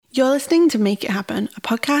You're listening to Make It Happen, a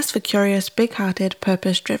podcast for curious, big-hearted,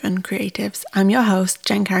 purpose-driven creatives. I'm your host,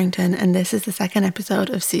 Jen Carrington, and this is the second episode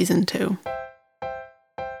of Season 2.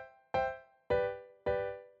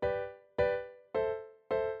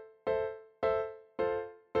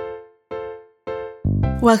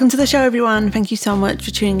 Welcome to the show, everyone. Thank you so much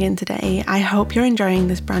for tuning in today. I hope you're enjoying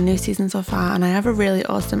this brand new season so far, and I have a really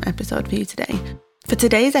awesome episode for you today. For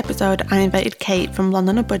today's episode, I invited Kate from Blonde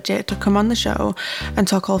on a Budget to come on the show and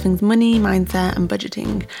talk all things money, mindset and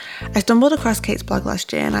budgeting. I stumbled across Kate's blog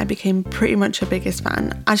last year and I became pretty much her biggest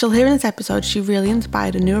fan. As you'll hear in this episode, she really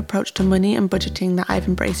inspired a new approach to money and budgeting that I've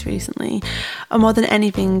embraced recently. And more than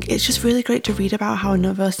anything, it's just really great to read about how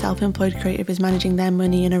another self-employed creative is managing their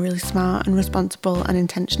money in a really smart and responsible and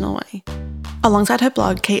intentional way. Alongside her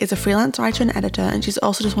blog, Kate is a freelance writer and editor, and she's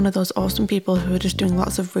also just one of those awesome people who are just doing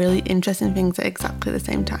lots of really interesting things at exactly the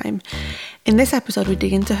same time. In this episode, we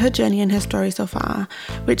dig into her journey and her story so far,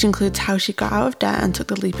 which includes how she got out of debt and took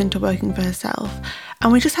the leap into working for herself.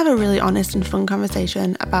 And we just have a really honest and fun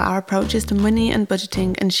conversation about our approaches to money and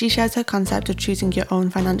budgeting, and she shares her concept of choosing your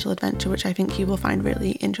own financial adventure, which I think you will find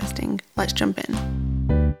really interesting. Let's jump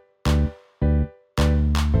in.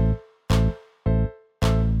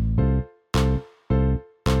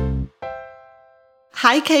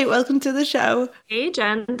 Hi Kate, welcome to the show. Hey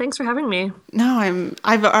Jen, thanks for having me. No,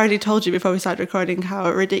 I've already told you before we started recording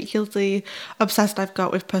how ridiculously obsessed I've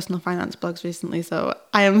got with personal finance blogs recently, so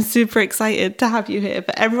I am super excited to have you here.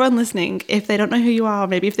 But everyone listening, if they don't know who you are,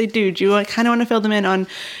 maybe if they do you kind of want to fill them in on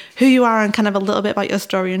who you are and kind of a little bit about your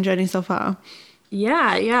story and journey so far?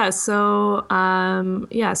 Yeah. So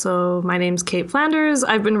my name's Kate Flanders.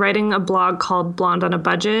 I've been writing a blog called Blonde on a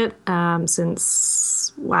Budget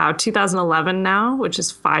since 2011 now, which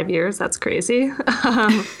is 5 years. That's crazy.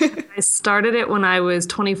 I started it when I was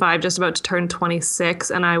 25, just about to turn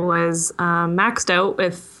 26, and I was maxed out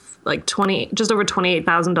with just over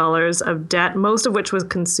 $28,000 of debt, most of which was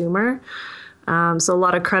consumer. So a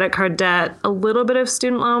lot of credit card debt, a little bit of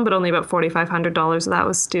student loan, but only about $4,500 of that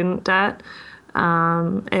was student debt.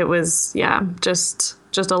 It was,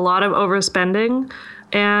 just a lot of overspending.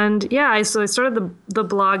 And I started the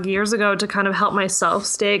blog years ago to kind of help myself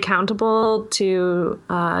stay accountable to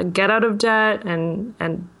get out of debt, and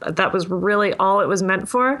that was really all it was meant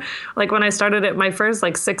for. Like when I started it, my first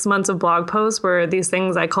 6 months of blog posts were these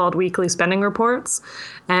things I called weekly spending reports,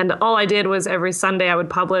 and all I did was every Sunday I would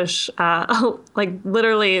publish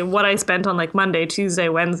literally what I spent on Monday, Tuesday,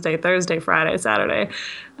 Wednesday, Thursday, Friday, Saturday.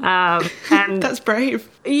 And that's brave.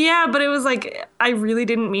 Yeah, but it was I really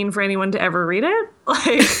didn't mean for anyone to ever read it.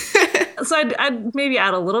 So I'd maybe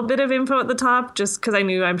add a little bit of info at the top just because I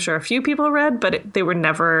knew I'm sure a few people read, but it was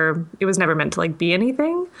never meant to be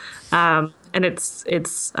anything. And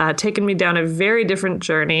it's taken me down a very different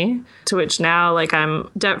journey to which now I'm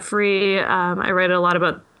debt free. I write a lot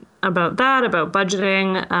about that, about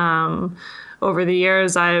budgeting. Over the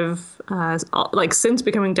years, I've since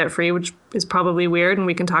becoming debt free, which is probably weird, and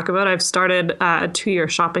we can talk about, I've started a 2-year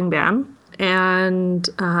shopping ban. And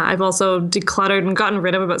I've also decluttered and gotten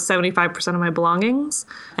rid of about 75% of my belongings,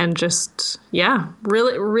 and just,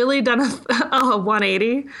 really, really done a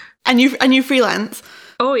 180. And you freelance?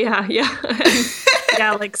 Oh, yeah.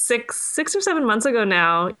 Yeah, 6 or 7 months ago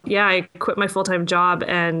now, I quit my full-time job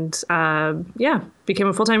and, became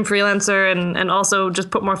a full-time freelancer and also just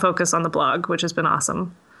put more focus on the blog, which has been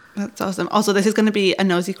awesome. That's awesome. Also, this is going to be a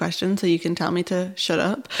nosy question, so you can tell me to shut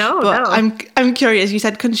up. No. I'm curious. You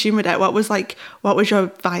said consumer debt. What was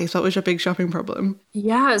your vice? What was your big shopping problem?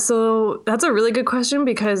 Yeah, so that's a really good question,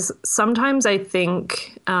 because sometimes I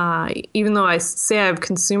think, even though I say I have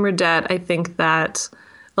consumer debt, I think that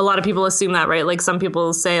a lot of people assume that, right? Some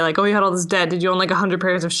people say oh, you had all this debt. Did you own 100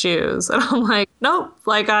 pairs of shoes? And I'm like, nope.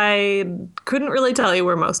 I couldn't really tell you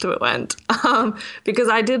where most of it went, because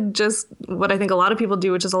I did just what I think a lot of people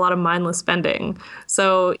do, which is a lot of mindless spending.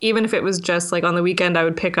 So even if it was just on the weekend, I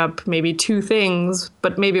would pick up maybe 2 things,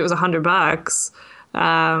 but maybe it was $100.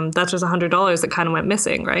 That's just $100 that kind of went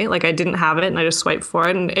missing, right? I didn't have it and I just swiped for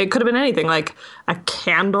it, and it could have been anything, like a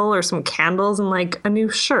candle or some candles and a new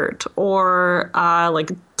shirt, or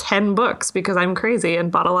 10 books because I'm crazy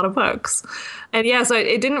and bought a lot of books. And so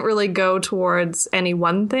it didn't really go towards any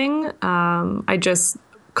one thing. I just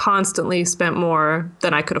constantly spent more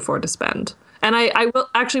than I could afford to spend. And I will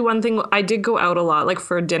actually, one thing, I did go out a lot,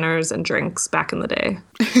 for dinners and drinks back in the day.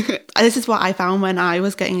 This is what I found when I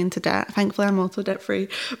was getting into debt. Thankfully, I'm also debt free.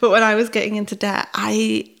 But when I was getting into debt,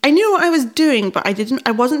 I knew what I was doing, but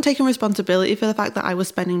I wasn't taking responsibility for the fact that I was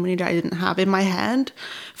spending money that I didn't have. In my head,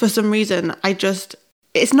 for some reason, I just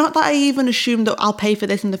it's not that I even assumed that I'll pay for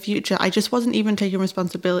this in the future. I just wasn't even taking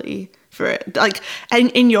responsibility for it. Like,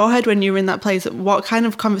 in your head, when you were in that place, what kind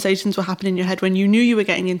of conversations were happening in your head when you knew you were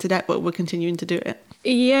getting into debt but were continuing to do it?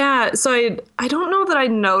 Yeah, so I don't know that I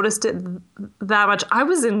noticed it that much. I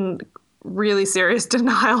was in really serious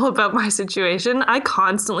denial about my situation. I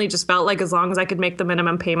constantly just felt like as long as I could make the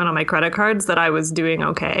minimum payment on my credit cards that I was doing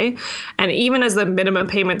okay. And even as the minimum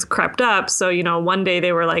payments crept up, so, you know, one day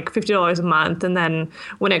they were like $50 a month. And then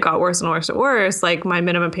when it got worse and worse and worse, like my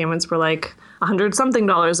minimum payments were like $100-something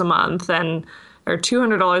a month or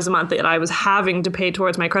 $200 a month that I was having to pay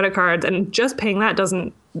towards my credit cards. And just paying that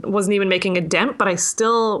wasn't even making a dent, but I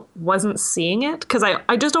still wasn't seeing it because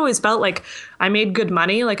I just always felt like I made good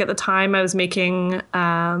money. Like at the time I was making,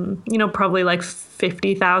 probably like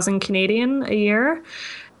 50,000 Canadian a year.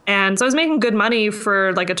 And so I was making good money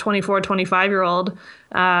for like a 24, 25-year-old.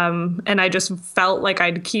 And I just felt like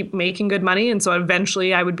I'd keep making good money. And so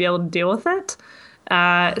eventually I would be able to deal with it.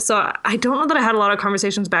 So I don't know that I had a lot of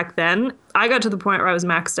conversations back then. I got to the point where I was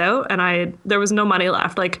maxed out and there was no money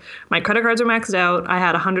left. Like my credit cards were maxed out. I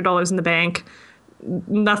had $100 in the bank.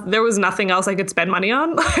 There was nothing else I could spend money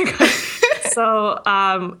on. So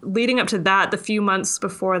leading up to that, the few months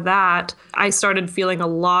before that, I started feeling a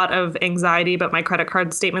lot of anxiety about my credit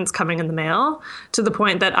card statements coming in the mail to the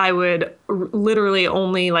point that I would literally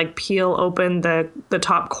only like peel open the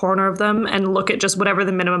top corner of them and look at just whatever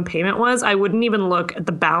the minimum payment was. I wouldn't even look at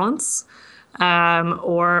the balance.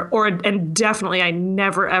 And definitely I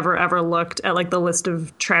never, ever, ever looked at like the list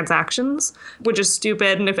of transactions, which is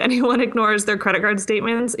stupid. And if anyone ignores their credit card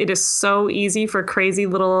statements, it is so easy for crazy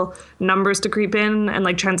little numbers to creep in and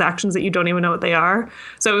like transactions that you don't even know what they are.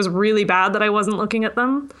 So it was really bad that I wasn't looking at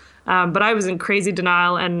them. But I was in crazy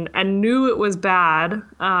denial and knew it was bad.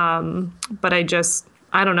 But I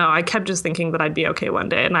don't know. I kept just thinking that I'd be okay one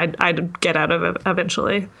day and I'd get out of it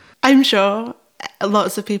eventually. I'm sure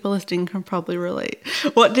lots of people listening can probably relate.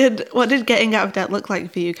 What did getting out of debt look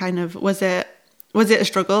like for you? Kind of, was it a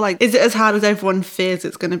struggle? Like, is it as hard as everyone fears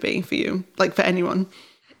it's going to be for you? Like for anyone?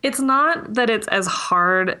 It's not that it's as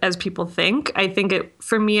hard as people think. I think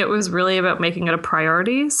for me, it was really about making it a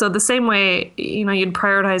priority. So the same way, you know, you'd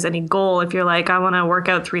prioritize any goal. If you're like, I want to work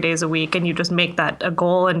out 3 days a week and you just make that a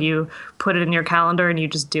goal and you put it in your calendar and you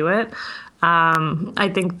just do it. I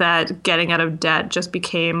think that getting out of debt just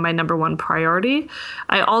became my number one priority.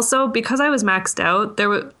 I also, because I was maxed out,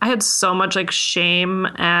 I had so much like shame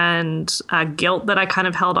and guilt that I kind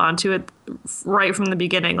of held onto it right from the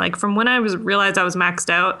beginning. Like from when I realized I was maxed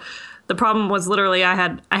out, the problem was literally I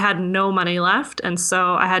had no money left, and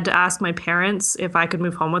so I had to ask my parents if I could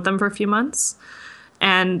move home with them for a few months.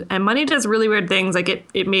 And money does really weird things. Like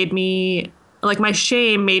it made me. Like my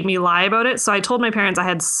shame made me lie about it. So I told my parents I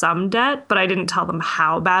had some debt, but I didn't tell them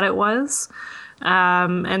how bad it was.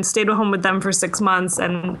 And stayed at home with them for 6 months.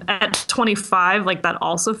 And at 25, like that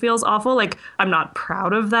also feels awful. Like I'm not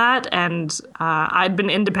proud of that. And I'd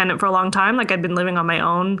been independent for a long time. Like I'd been living on my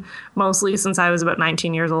own mostly since I was about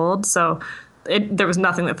 19 years old. So there was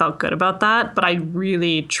nothing that felt good about that. But I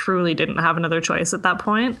really, truly didn't have another choice at that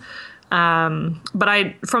point.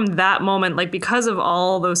 But from that moment, like because of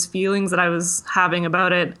all those feelings that I was having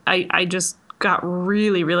about it, I just got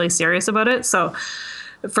really, really serious about it. So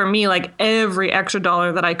for me, like every extra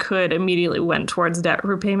dollar that I could immediately went towards debt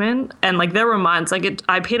repayment. And like there were months,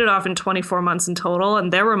 I paid it off in 24 months in total.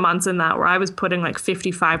 And there were months in that where I was putting like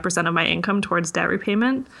 55% of my income towards debt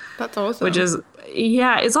repayment. That's awesome. Which is,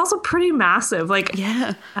 yeah, it's also pretty massive. Like,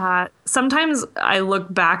 yeah. Sometimes I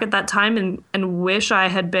look back at that time and wish I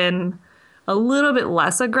had been a little bit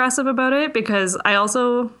less aggressive about it, because I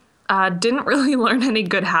also didn't really learn any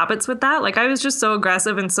good habits with that. Like I was just so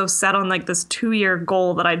aggressive and so set on like this 2-year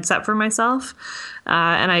goal that I'd set for myself.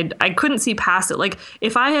 And I couldn't see past it. Like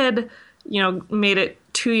if I had, made it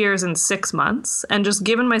 2 years and 6 months and just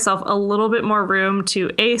given myself a little bit more room to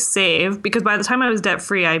save, because by the time I was debt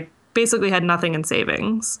free, I basically had nothing in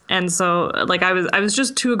savings. And so like I was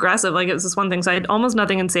just too aggressive. Like it was this one thing. So I had almost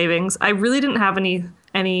nothing in savings. I really didn't have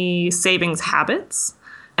any savings habits.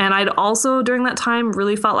 And I'd also during that time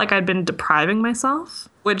really felt like I'd been depriving myself,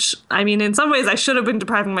 which I mean, in some ways I should have been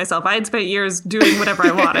depriving myself. I had spent years doing whatever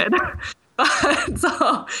I wanted. But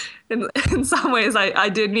so in some ways I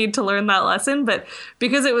did need to learn that lesson, but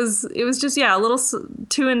because it was just, a little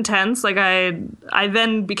too intense. Like I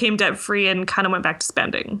then became debt free and kind of went back to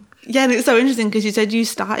spending. Yeah, and it's so interesting because you said you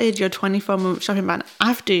started your 24-month shopping ban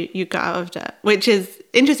after you got out of debt, which is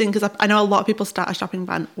interesting because I know a lot of people start a shopping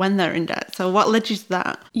ban when they're in debt. So what led you to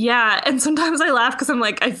that? Yeah, and sometimes I laugh because I'm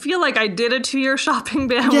like, I feel like I did a 2-year shopping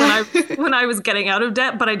ban when I was getting out of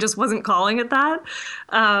debt, but I just wasn't calling it that.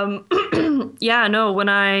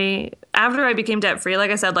 After I became debt free,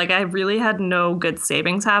 like I said, like I really had no good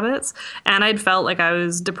savings habits, and I'd felt like I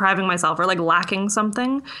was depriving myself or like lacking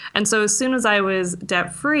something. And so as soon as I was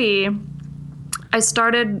debt free, I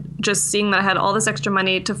started just seeing that I had all this extra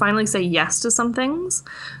money to finally say yes to some things.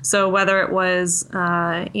 So whether it was,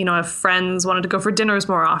 if friends wanted to go for dinners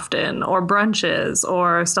more often or brunches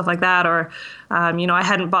or stuff like that, or, I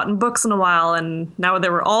hadn't bought books in a while, and now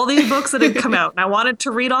there were all these books that had come out and I wanted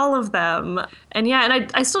to read all of them. And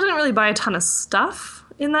I still didn't really buy a ton of stuff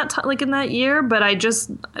in that in that year, but I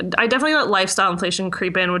definitely let lifestyle inflation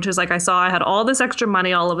creep in, which is like I saw I had all this extra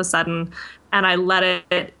money all of a sudden, and I let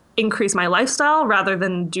it increase my lifestyle rather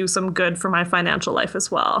than do some good for my financial life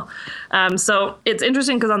as well. So it's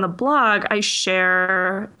interesting because on the blog, I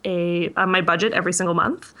share my budget every single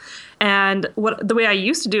month. And the way I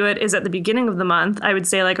used to do it is at the beginning of the month, I would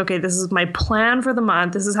say like, okay, this is my plan for the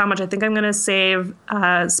month. This is how much I think I'm going to save,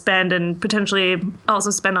 spend, and potentially also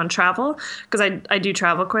spend on travel, because I do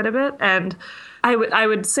travel quite a bit. And I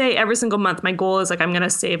would say every single month, my goal is like, I'm going to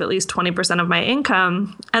save at least 20% of my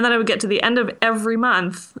income. And then I would get to the end of every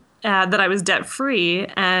month that I was debt free,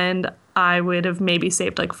 and I would have maybe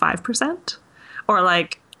saved like 5% or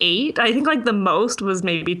like 8. I think like the most was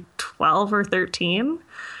maybe 12 or 13.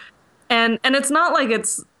 And it's not like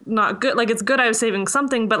it's not good. Like it's good I was saving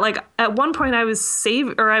something, but like at one point I was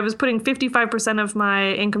putting 55% of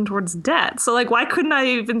my income towards debt. So like, why couldn't I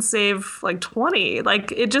even save like 20?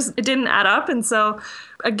 Like it didn't add up. And so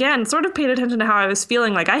again, sort of paid attention to how I was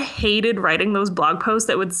feeling. Like I hated writing those blog posts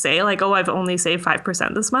that would say like, oh, I've only saved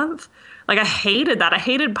 5% this month. Like I hated that. I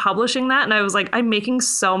hated publishing that. And I was like, I'm making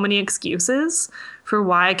so many excuses for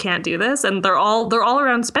why I can't do this. And they're all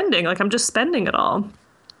around spending. Like I'm just spending it all.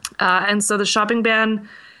 And so the shopping ban,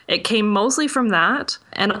 it came mostly from that.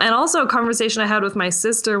 And also a conversation I had with my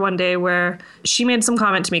sister one day where she made some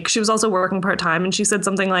comment to me, because she was also working part-time. And she said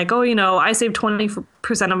something like, oh, I save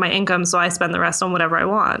 20% of my income, so I spend the rest on whatever I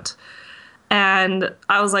want. And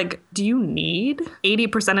I was like, do you need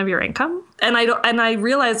 80% of your income? And I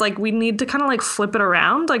realized like we need to kind of like flip it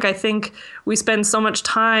around. Like I think we spend so much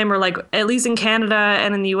time, or like at least in Canada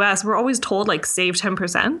and in the US, we're always told like save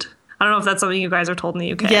 10%. I don't know if that's something you guys are told in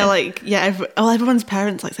the UK. Yeah, everyone's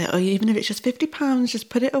parents like say, oh, even if it's just £50, just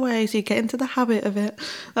put it away so you get into the habit of it.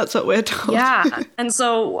 That's what we're told. Yeah. And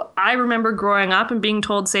so I remember growing up and being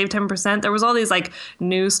told save 10%. There was all these like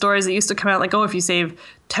news stories that used to come out like, oh, if you save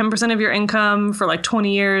 10% of your income for like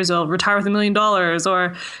 20 years, you'll retire with $1 million,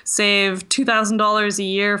 or save $2,000 a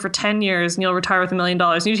year for 10 years and you'll retire with $1 million.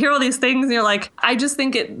 And you hear all these things and you're like, I just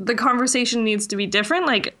think the conversation needs to be different.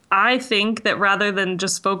 Like, I think that rather than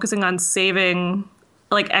just focusing on saving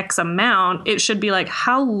like X amount, it should be like,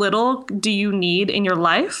 how little do you need in your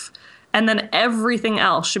life? And then everything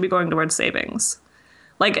else should be going towards savings.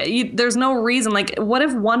 Like, there's no reason. Like, what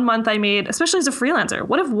if one month I made, especially as a freelancer,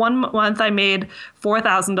 what if one month I made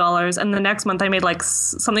 $4,000 and the next month I made like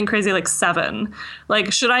something crazy like $7,000?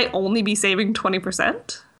 Like, should I only be saving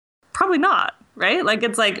 20%? Probably not, right? Like,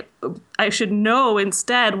 it's like, I should know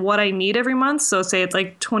instead what I need every month. So say it's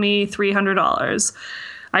like $2,300.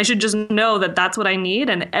 I should just know that that's what I need,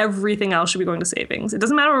 and everything else should be going to savings. It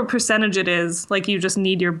doesn't matter what percentage it is. Like, you just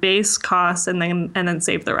need your base costs and then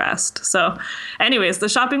save the rest. So anyways, the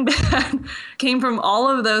shopping ban came from all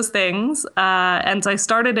of those things. And so I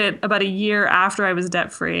started it about a year after I was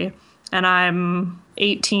debt free, and I'm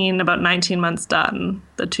 18, about 19 months done,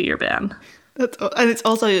 the 2-year ban. And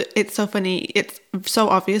it's so funny. It's so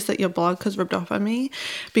obvious that your blog has rubbed off on me,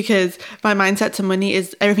 because my mindset to money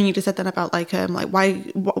is everything you just said then about like why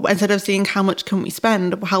instead of seeing how much can we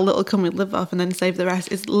spend, how little can we live off and then save the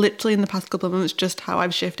rest, is literally in the past couple of months just how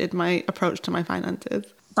I've shifted my approach to my finances.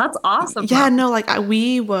 That's awesome. Yeah, no, like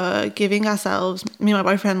we were giving ourselves, me and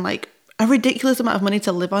my boyfriend, like a ridiculous amount of money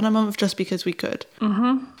to live on a month just because we could.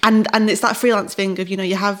 Mm-hmm. And it's that freelance thing of,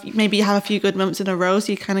 you have a few good months in a row,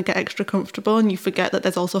 so you kind of get extra comfortable and you forget that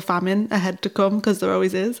there's also famine ahead to come, because there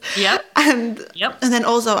always is. Yep. And then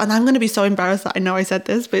also, and I'm going to be so embarrassed that I know I said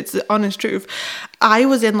this, but it's the honest truth. I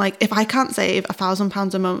was in like, if I can't save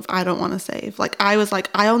 £1,000 a month, I don't want to save. Like, I was like,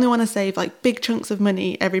 I only want to save like big chunks of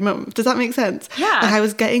money every month. Does that make sense? Yeah. Like, I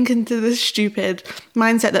was getting into this stupid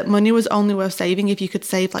mindset that money was only worth saving if you could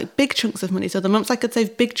save like big chunks of money. So the months I could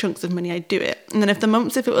save big chunks of money, I'd do it. And then if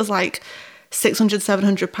it was like £600,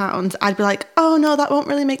 £700, I'd be like, oh no, that won't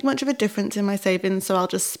really make much of a difference in my savings, so I'll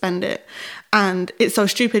just spend it. And it's so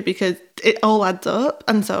stupid because it all adds up.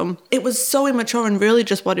 And so it was so immature, and really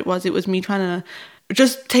just what it was me trying to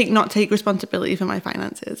just not take responsibility for my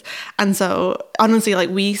finances. And so honestly, like,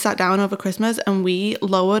 we sat down over Christmas and we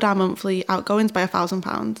lowered our monthly outgoings by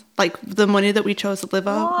 £1,000, like the money that we chose to live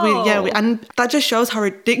on. And that just shows how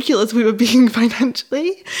ridiculous we were being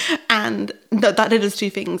financially. And that did us two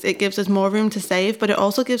things. It gives us more room to save, but it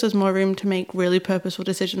also gives us more room to make really purposeful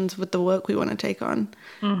decisions with the work we want to take on.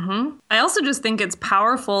 Mm-hmm. I also just think it's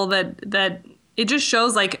powerful that it just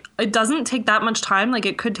shows, like, it doesn't take that much time. Like,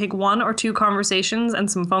 it could take 1 or 2 conversations and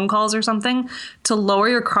some phone calls or something to lower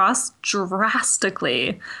your costs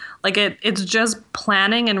drastically. Like, it's just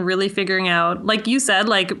planning and really figuring out, like you said,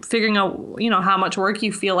 like figuring out, how much work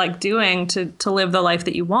you feel like doing to live the life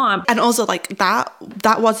that you want. And also, like, that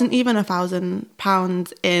wasn't even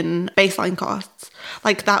 £1,000 in baseline costs.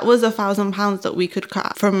 Like, that was £1,000 that we could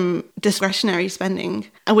cut from discretionary spending,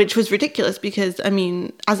 which was ridiculous because, I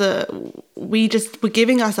mean, we just were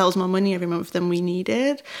giving ourselves more money every month than we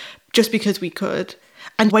needed just because we could.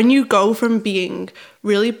 And when you go from being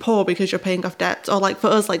really poor because you're paying off debts, or like for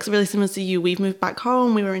us, like really similar to you, we've moved back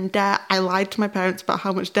home, we were in debt. I lied to my parents about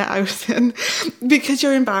how much debt I was in because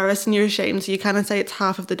you're embarrassed and you're ashamed. So you kind of say it's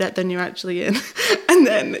half of the debt than you're actually in. And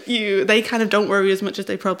then they kind of don't worry as much as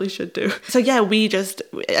they probably should do. So yeah,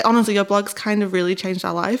 honestly, your blogs kind of really changed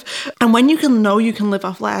our life. And when you can live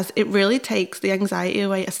off less, it really takes the anxiety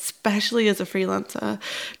away, especially as a freelancer,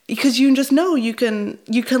 because you just know you can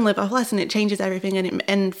live off less, and it changes everything.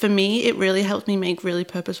 And for me, it really helps me make really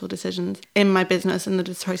purposeful decisions in my business and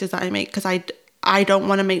the choices that I make, because I don't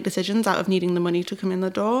want to make decisions out of needing the money to come in the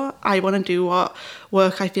door. I want to do what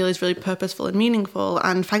work I feel is really purposeful and meaningful.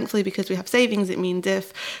 And thankfully, because we have savings, it means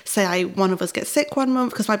if, say, one of us gets sick one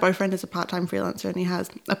month, because my boyfriend is a part-time freelancer and he has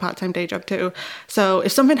a part-time day job too. So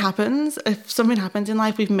if something happens in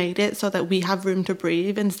life, we've made it so that we have room to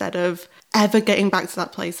breathe, instead of ever getting back to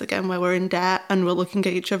that place again where we're in debt and we're looking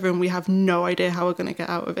at each other and we have no idea how we're going to get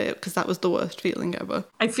out of it, because that was the worst feeling ever.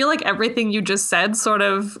 I feel like everything you just said sort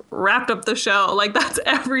of wrapped up the show. Like, that's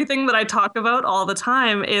everything that I talk about all the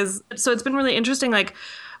time. So it's been really interesting. Like,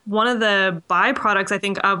 one of the byproducts, I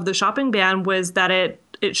think, of the shopping ban was that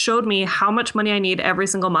it showed me how much money I need every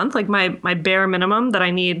single month, like my bare minimum that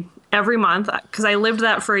I need every month, because I lived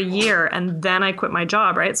that for a year and then I quit my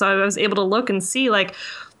job, right? So I was able to look and see, like,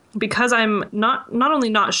 because I'm not only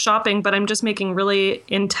not shopping, but I'm just making really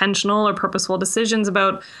intentional or purposeful decisions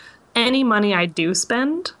about any money I do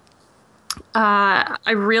spend.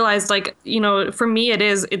 I realized, like, for me,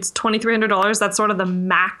 it's $2,300. That's sort of the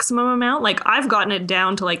maximum amount. Like, I've gotten it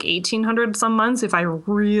down to like $1,800 some months if I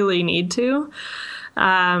really need to.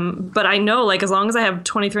 But I know, like, as long as I have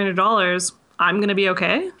 $2,300, I'm going to be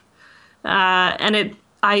okay. And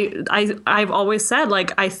I've always said,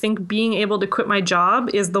 like, I think being able to quit my job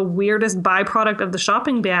is the weirdest byproduct of the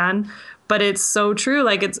shopping ban, but it's so true.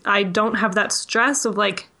 Like, I don't have that stress of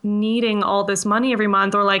like needing all this money every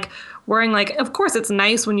month, or like worrying, like, of course it's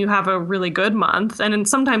nice when you have a really good month, and it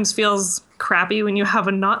sometimes feels crappy when you have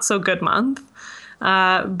a not so good month.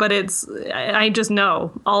 But I just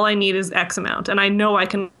know all I need is X amount, and I know I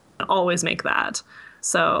can always make that.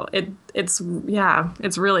 So it's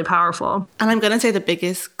really powerful. And I'm going to say the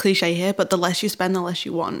biggest cliche here, but the less you spend, the less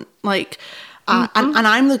you want. Like, and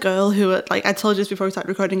I'm the girl who, like, I told you this before we started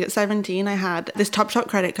recording, at 17, I had this Topshop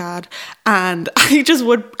credit card, and I just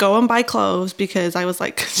would go and buy clothes because I was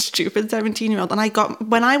like a stupid 17-year-old. And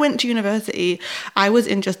when I went to university, I was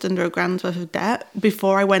in just under £1,000 worth of debt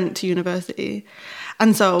before I went to university.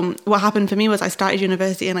 And so what happened for me was I started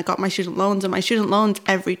university and I got my student loans, and my student loans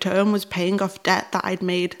every term was paying off debt that I'd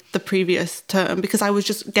made the previous term, because I was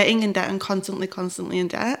just getting in debt and constantly in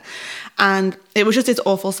debt. And it was just this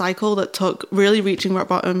awful cycle that took really reaching rock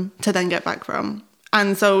bottom to then get back from.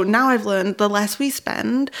 And so now I've learned the less we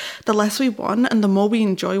spend, the less we want, and the more we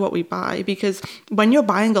enjoy what we buy. Because when you're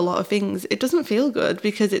buying a lot of things, it doesn't feel good,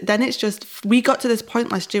 because we got to this point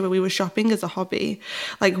last year where we were shopping as a hobby.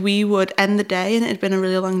 Like, we would end the day and it had been a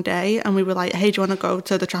really long day, and we were like, hey, do you want to go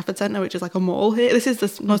to the Trafford Centre, which is like a mall here? This is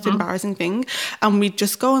the most embarrassing thing. And we'd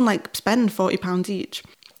just go and like spend £40 each.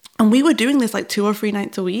 And we were doing this like 2 or 3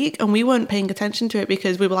 nights a week, and we weren't paying attention to it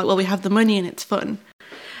because we were like, well, we have the money and it's fun.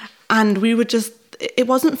 And we would just, it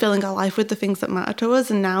wasn't filling our life with the things that matter to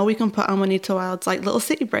us. And now we can put our money towards like little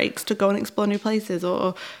city breaks to go and explore new places,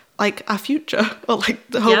 or like our future, or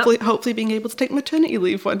like hopefully being able to take maternity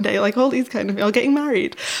leave one day, like all these kind of, or getting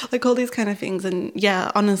married, like all these kind of things. And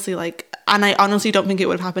yeah, honestly, like And I honestly don't think it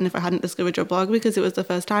would have happened if I hadn't discovered your blog, because it was the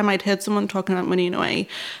first time I'd heard someone talking about money in a way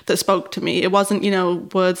that spoke to me. It wasn't,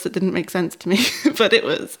 words that didn't make sense to me, but it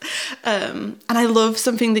was. And I love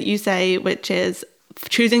something that you say, which is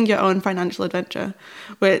choosing your own financial adventure,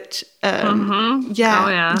 which, Oh,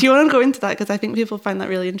 yeah. Do you want to go into that? Because I think people find that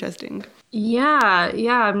really interesting. Yeah.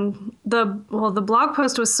 The blog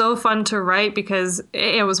post was so fun to write because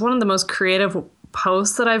it was one of the most creative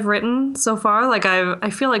posts that I've written so far. Like I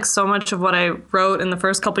feel like so much of what I wrote in the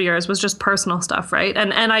first couple of years was just personal stuff, right?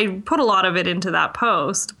 And I put a lot of it into that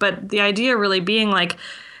post, but the idea really being like,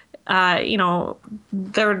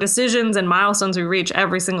 there are decisions and milestones we reach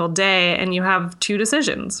every single day, and you have two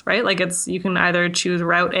decisions, right? Like you can either choose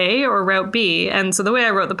route A or route B. And so the way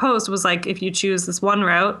I wrote the post was like, if you choose this one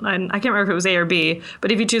route, and I can't remember if it was A or B,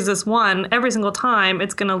 but if you choose this one, every single time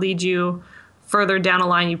it's going to lead you further down a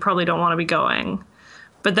line you probably don't want to be going.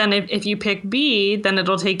 But then if you pick B, then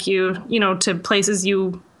it'll take you, to places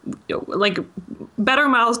you like better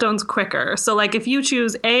milestones quicker. So like if you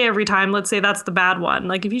choose A every time, let's say that's the bad one.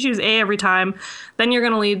 Like if you choose A every time, then you're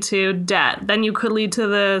going to lead to debt. Then you could lead to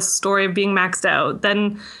the story of being maxed out.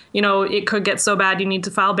 Then, it could get so bad you need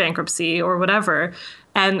to file bankruptcy or whatever.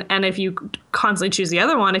 And if you constantly choose the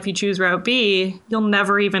other one, if you choose route B, you'll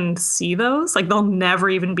never even see those. Like they'll never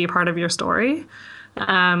even be part of your story.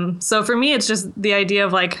 So for me, it's just the idea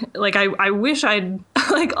of like I wish I'd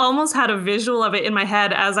like almost had a visual of it in my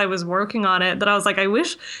head as I was working on it, that I was like, I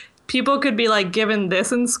wish people could be like given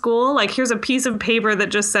this in school. Like, here's a piece of paper that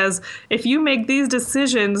just says, if you make these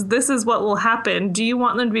decisions, this is what will happen. Do you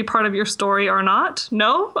want them to be part of your story or not?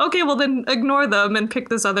 No? Okay, well then ignore them and pick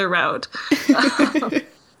this other route.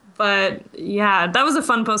 But yeah, that was a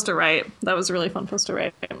fun post to write. That was a really fun post to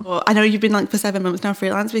write. Well, I know you've been for 7 months now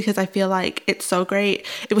freelance, because I feel like it's so great.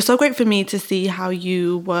 It was so great for me to see how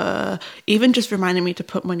you were even just reminding me to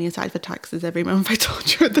put money aside for taxes every month. I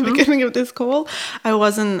told you at the beginning of this call, I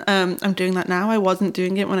wasn't, I'm doing that now. I wasn't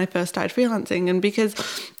doing it when I first started freelancing. And because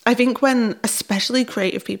I think when, especially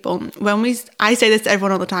creative people, I say this to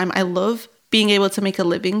everyone all the time, I love being able to make a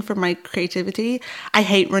living from my creativity. I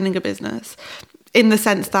hate running a business. In the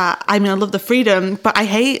sense that, I love the freedom, but I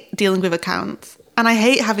hate dealing with accounts. And I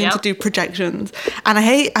hate having to do projections. And I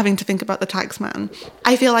hate having to think about the tax man.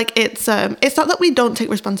 I feel like it's not that we don't take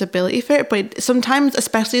responsibility for it, but sometimes,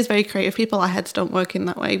 especially as very creative people, our heads don't work in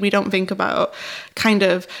that way. We don't think about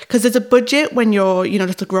because there's a budget when you're,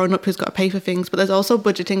 just a grown up who's got to pay for things, but there's also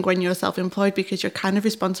budgeting when you're self-employed, because you're kind of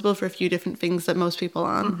responsible for a few different things that most people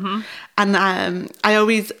aren't. Mm-hmm. And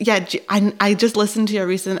I just listened to your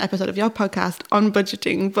recent episode of your podcast on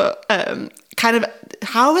budgeting, but kind of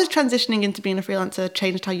how has transitioning into being a freelancer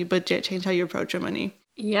changed how you budget, changed how you approach your money?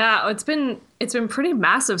 Yeah, it's been pretty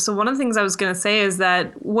massive. So one of the things I was going to say is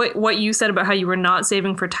that what you said about how you were not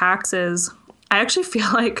saving for taxes, I actually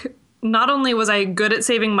feel like not only was I good at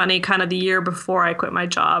saving money kind of the year before I quit my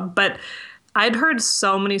job, but I'd heard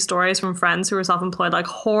so many stories from friends who were self-employed, like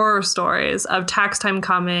horror stories of tax time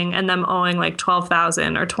coming and them owing like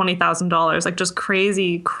 $12,000 or $20,000, like just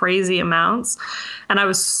crazy, crazy amounts. And I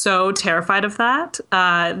was so terrified of that,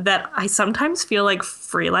 that I sometimes feel like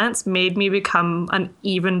freelance made me become an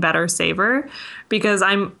even better saver, because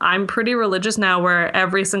I'm pretty religious now, where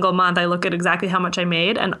every single month I look at exactly how much I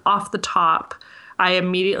made, and off the top, I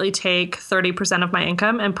immediately take 30% of my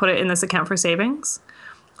income and put it in this account for savings.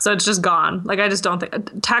 So it's just gone. Like, I just don't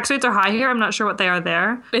think tax rates are high here. I'm not sure what they are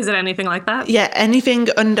there. Is it anything like that? Yeah, anything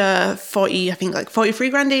under 40, I think like 43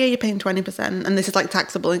 grand a year, you're paying 20%. And this is like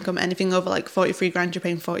taxable income. Anything over like 43 grand, you're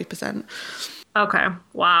paying 40%. Okay.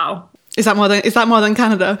 Wow. Is that more than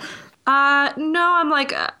Canada? No, I'm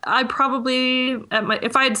like, I probably,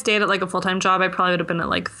 if I had stayed at like a full-time job, I probably would have been at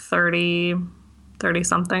like 30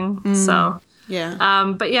 something. So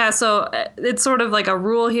yeah. But yeah, so it's sort of like a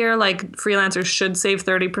rule here, like freelancers should save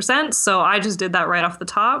 30%. So I just did that right off the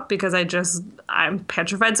top, because I'm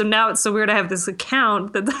petrified. So now it's so weird. I have this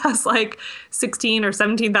account that has like $16,000 or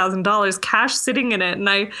 $17,000 cash sitting in it.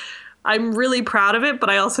 And I'm really proud of it, but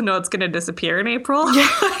I also know it's going to disappear in April. Yeah.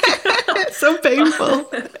 It's so painful.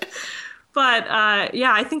 But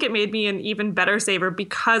yeah, I think it made me an even better saver,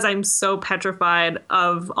 because I'm so petrified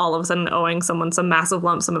of all of a sudden owing someone some massive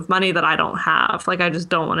lump sum of money that I don't have. Like, I just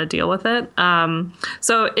don't want to deal with it.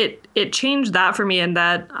 So it changed that for me, in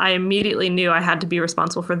that I immediately knew I had to be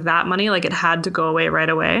responsible for that money. Like, it had to go away right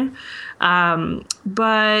away.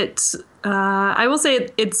 But I will say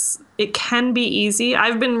it can be easy.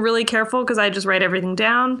 I've been really careful because I just write everything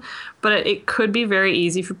down, but it could be very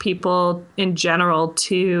easy for people in general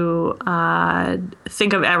to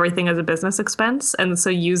think of everything as a business expense, and so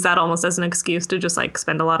use that almost as an excuse to just like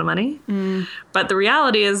spend a lot of money. But the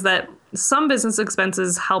reality is that some business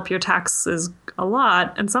expenses help your taxes a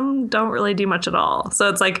lot and some don't really do much at all. So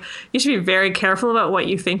it's like you should be very careful about what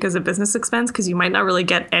you think is a business expense because you might not really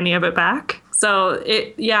get any of it back. So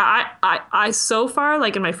I so far,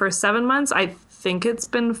 like in my first 7 months, I think it's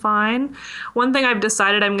been fine. One thing I've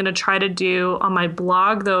decided I'm going to try to do on my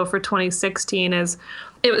blog though for 2016 is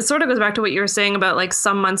it sort of goes back to what you were saying about like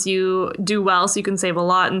some months you do well so you can save a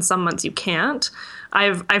lot and some months you can't.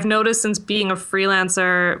 I've noticed since being a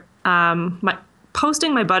freelancer,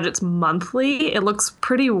 posting my budgets monthly, it looks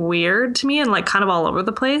pretty weird to me and like kind of all over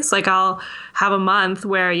the place. Like I'll have a month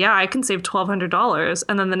where, I can save $1,200.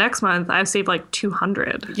 And then the next month I've saved like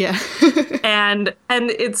 $200. Yeah. and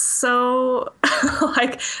it's so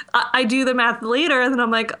like I do the math later and then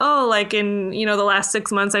I'm like, oh, like in, the last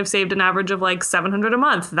 6 months I've saved an average of like $700 a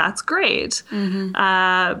month. That's great.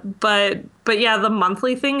 Mm-hmm. But yeah, the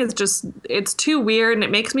monthly thing is just, it's too weird and it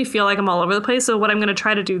makes me feel like I'm all over the place. So what I'm going to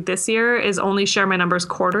try to do this year is only share my numbers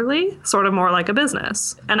quarterly, sort of more like a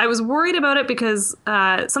business. And I was worried about it because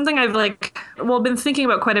something I've been thinking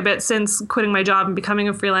about quite a bit since quitting my job and becoming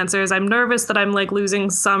a freelancer is I'm nervous that I'm like losing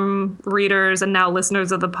some readers and now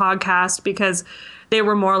listeners of the podcast because they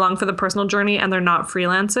were more along for the personal journey and they're not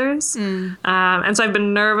freelancers. And so I've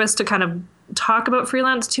been nervous to kind of talk about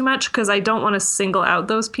freelance too much because I don't want to single out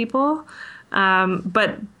those people.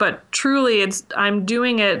 But truly I'm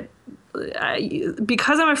doing it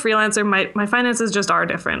because I'm a freelancer, my finances just are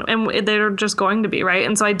different and they're just going to be, right?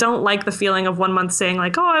 And so I don't like the feeling of 1 month saying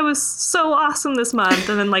like, oh, I was so awesome this month.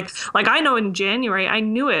 And then like I know in January, I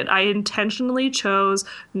knew it. I intentionally chose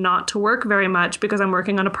not to work very much because I'm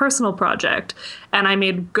working on a personal project and I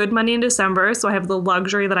made good money in December. So I have the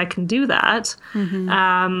luxury that I can do that.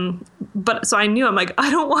 Mm-hmm. But so I knew I'm like,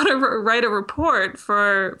 I don't want to write a report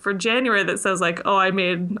for January that says like, oh, I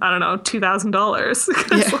made, I don't know, $2,000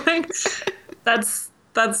 because like,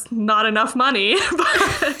 that's not enough money,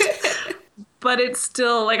 but it's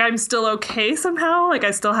still like I'm still okay somehow. Like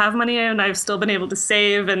I still have money and I've still been able to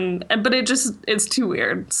save but it's too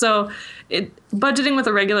weird. So budgeting with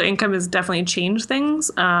a regular income has definitely changed things.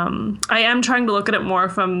 I am trying to look at it more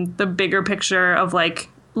from the bigger picture of like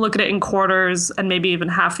look at it in quarters and maybe even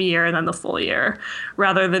half a year and then the full year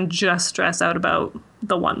rather than just stress out about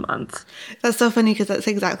the 1 month. That's so funny because that's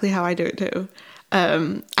exactly how I do it too.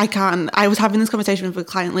 I was having this conversation with a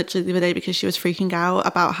client literally the other day because she was freaking out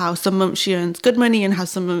about how some months she earns good money and how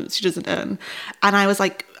some months she doesn't earn. And I was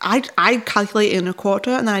like, I calculate it in a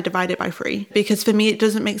quarter and then I divide it by 3 because for me it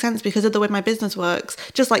doesn't make sense because of the way my business works.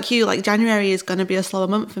 Just like you, like January is going to be a slower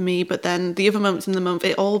month for me, but then the other months in the month,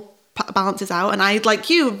 it all balances out. And I, like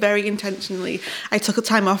you, very intentionally, I took a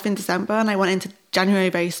time off in December and I went into January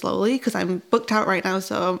very slowly because I'm booked out right now.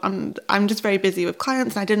 So I'm just very busy with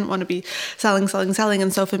clients and I didn't want to be selling.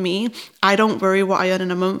 And so for me, I don't worry what I earn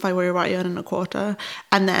in a month. I worry what I earn in a quarter.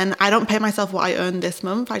 And then I don't pay myself what I earn this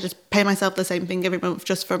month. I just pay myself the same thing every month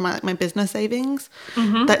just for my business savings.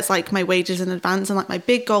 Mm-hmm. That's like my wages in advance. And like my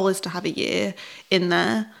big goal is to have a year in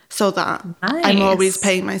there so that nice. I'm always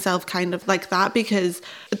paying myself kind of like that because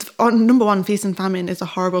number one, feast and famine is a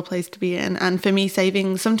horrible place to be in. And for me,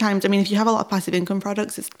 savings sometimes, I mean, if you have a lot of passive income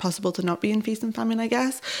products, it's possible to not be in feast and famine, I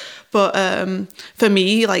guess. But for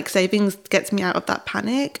me, like savings gets me out of that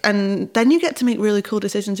panic. And then you get to make really cool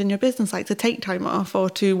decisions in your business, like to take time off or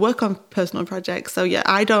to work on personal projects. So yeah,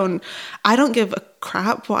 I don't give a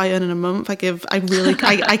crap what I earn in a month. I care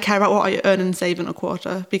about what I earn and save in a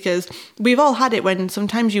quarter because we've all had it when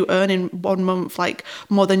sometimes you earn in 1 month like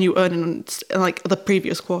more than you earn in like the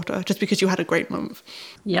previous quarter just because you had a great month.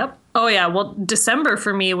 Yep. Oh yeah. Well, December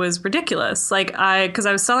for me was ridiculous. Like because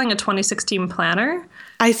I was selling a 2016 planner.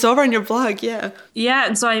 I saw her on your blog. Yeah. Yeah.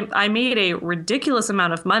 And so I made a ridiculous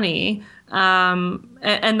amount of money.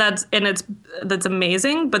 And that's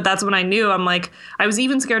amazing. But that's when I knew I'm like, I was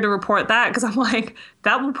even scared to report that because I'm like,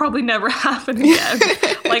 that will probably never happen again.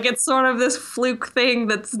 Like it's sort of this fluke thing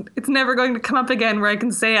it's never going to come up again where I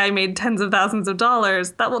can say I made tens of thousands of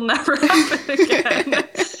dollars. That will never happen again.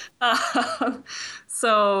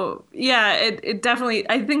 So yeah, it definitely,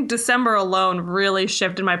 I think December alone really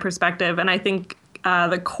shifted my perspective. And I think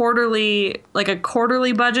a quarterly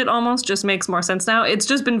budget almost just makes more sense now. It's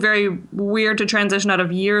just been very weird to transition out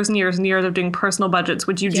of years and years and years of doing personal budgets,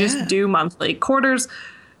 which you just do monthly. Quarters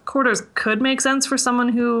could make sense for someone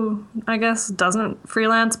who, I guess, doesn't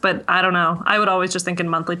freelance, but I don't know. I would always just think in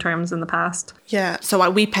monthly terms in the past. Yeah, so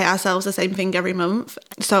we pay ourselves the same thing every month.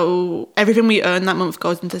 So everything we earn that month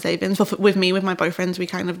goes into savings. But with me, with my boyfriends, we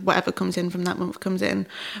kind of, whatever comes in from that month comes in.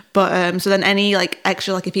 But so then any like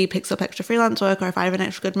extra, like if he picks up extra freelance work or if I have an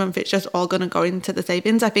extra good month, it's just all going to go into the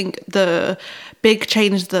savings. I think the big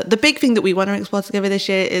change, the big thing that we want to explore together this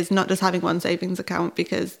year is not just having one savings account,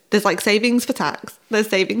 because there's like savings for tax, there's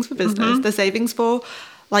savings for business, there's savings for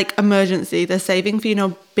like emergency, there's saving for, you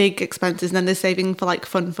know, big expenses, and then there's saving for like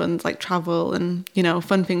fun funds like travel and, you know,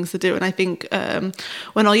 fun things to do. And I think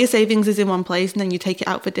when all your savings is in one place and then you take it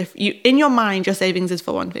out for different, in your mind your savings is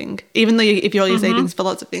for one thing, even though if you're your savings for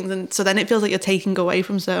lots of things, and so then it feels like you're taking away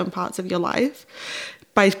from certain parts of your life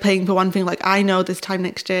by paying for one thing. Like I know this time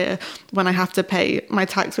next year when I have to pay my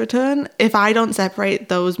tax return, if I don't separate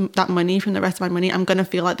that money from the rest of my money, I'm gonna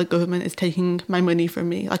feel like the government is taking my money from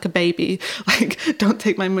me like a baby. Like, don't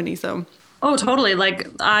take my money. So oh, totally. Like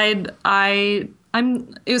it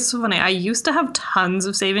was so funny. I used to have tons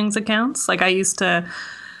of savings accounts. Like I used to,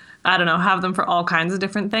 I don't know, have them for all kinds of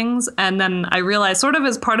different things. And then I realized, sort of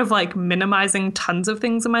as part of like minimizing tons of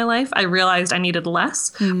things in my life, I realized I needed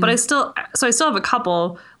less. But I still have a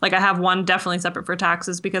couple. Like I have one definitely separate for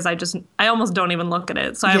taxes because I almost don't even look at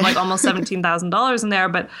it. So I have like almost $17,000 in there.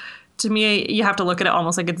 But to me, you have to look at it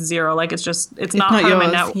almost like it's zero. Like it's not part yours, of my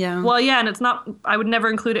net. Yeah. Well, yeah, and it's not. I would never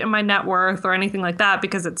include it in my net worth or anything like that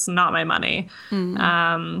because it's not my money. But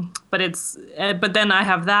then I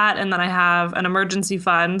have that, and then I have an emergency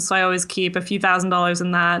fund. So I always keep a few $1,000s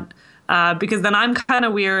in that because then I'm kind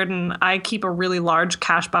of weird, and I keep a really large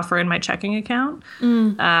cash buffer in my checking account.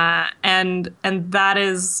 And that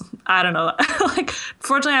is, I don't know. Like,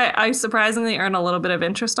 fortunately, I surprisingly earn a little bit of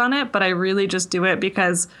interest on it, but I really just do it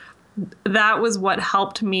because that was what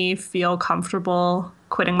helped me feel comfortable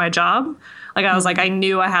quitting my job. Like I was like, I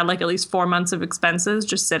knew I had like at least 4 months of expenses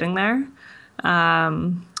just sitting there.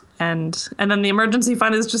 And then the emergency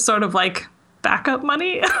fund is just sort of like backup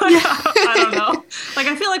money. I don't know. Like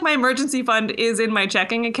I feel like my emergency fund is in my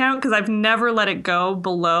checking account because I've never let it go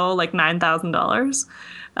below like $9,000.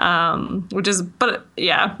 But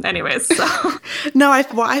yeah, anyways. So. No,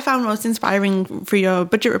 what I found most inspiring for your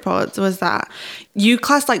budget reports was that you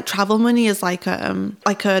class like travel money as like a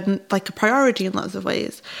priority in lots of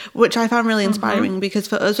ways, which I found really inspiring because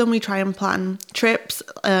for us, when we try and plan trips,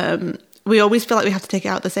 we always feel like we have to take it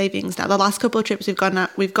out of the savings. Now, the last couple of trips we've gone on,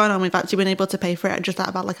 we've actually been able to pay for it just out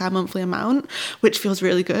about like our monthly amount, which feels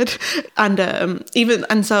really good. And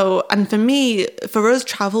for me, for us,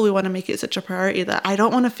 travel, we want to make it such a priority that I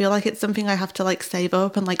don't want to feel like it's something I have to like save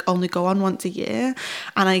up and like only go on once a year.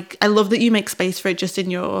 And I love that you make space for it just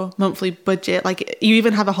in your monthly budget. Like you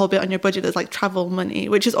even have a whole bit on your budget that's like travel money,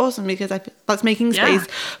 which is awesome because that's making space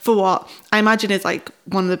for what I imagine is like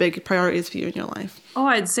one of the big priorities for you in your life. Oh,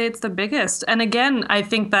 I'd say it's the biggest. And again, I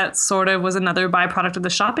think that sort of was another byproduct of the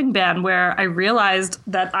shopping ban where I realized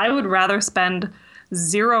that I would rather spend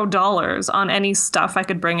 $0 on any stuff I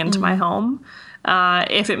could bring into my home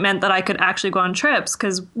if it meant that I could actually go on trips.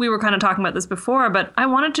 Because we were kind of talking about this before, but I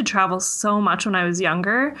wanted to travel so much when I was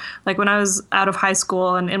younger. Like when I was out of high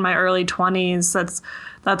school and in my early 20s,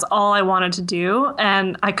 that's all I wanted to do.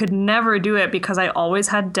 And I could never do it because I always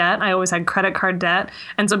had debt. I always had credit card debt.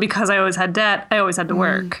 And so because I always had debt, I always had to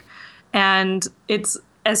work. And it's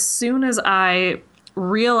as soon as I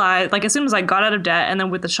realized, like as soon as I got out of debt and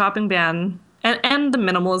then with the shopping ban and the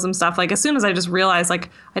minimalism stuff, like as soon as I just realized like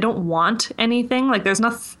I don't want anything, like there's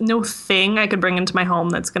no thing I could bring into my home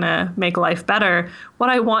that's going to make life better. What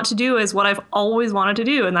I want to do is what I've always wanted to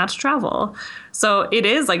do, and that's travel. So it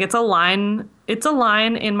is like it's a line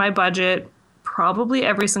in my budget probably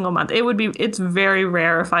every single month. It's very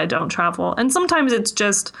rare if I don't travel. And sometimes it's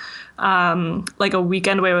just like a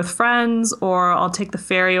weekend away with friends, or I'll take the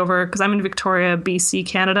ferry over because I'm in Victoria, BC,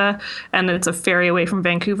 Canada, and it's a ferry away from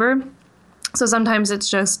Vancouver. So sometimes it's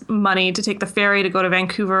just money to take the ferry to go to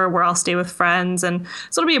Vancouver where I'll stay with friends. And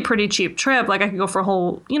so it'll be a pretty cheap trip. Like I could go for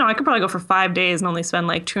I could probably go for 5 days and only spend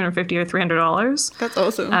like $250 or $300. That's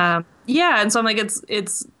awesome. And so I'm like,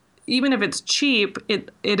 it's even if it's cheap,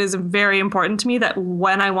 it is very important to me that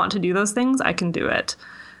when I want to do those things, I can do it.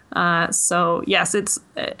 So yes,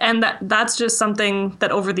 that's just something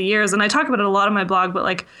that over the years, and I talk about it a lot in my blog, but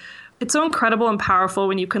like, it's so incredible and powerful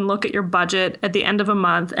when you can look at your budget at the end of a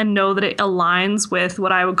month and know that it aligns with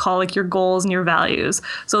what I would call like your goals and your values.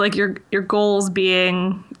 So like your goals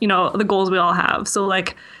being, the goals we all have. So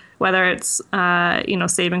like whether it's,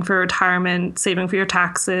 saving for retirement, saving for your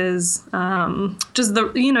taxes, just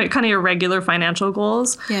the, kind of your regular financial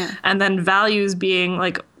goals. Yeah. And then values being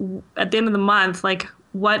like at the end of the month, like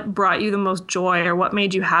what brought you the most joy, or what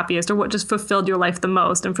made you happiest, or what just fulfilled your life the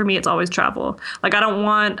most. And for me, it's always travel. Like,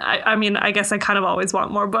 I mean, I guess I kind of always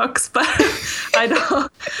want more books, but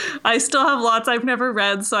I still have lots I've never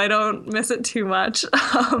read, so I don't miss it too much.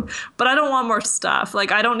 But I don't want more stuff.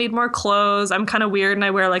 Like, I don't need more clothes. I'm kind of weird and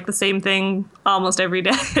I wear like the same thing almost every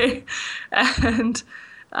day. And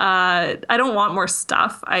I don't want more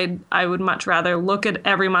stuff. I would much rather look at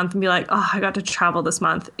every month and be like, oh, I got to travel this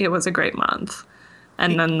month. It was a great month.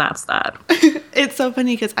 And then that's that. It's so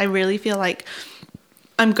funny because I really feel like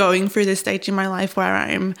I'm going through this stage in my life where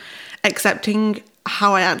I'm accepting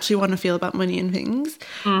how I actually want to feel about money and things.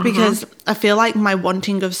 Because I feel like my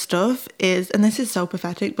wanting of stuff is, and this is so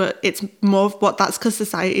pathetic, but it's more of what that's because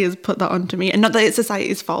society has put that onto me. And not that it's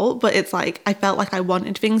society's fault, but it's like I felt like I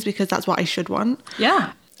wanted things because that's what I should want.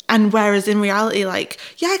 Yeah. And whereas in reality, like,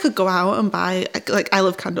 yeah, I could go out and buy, like, I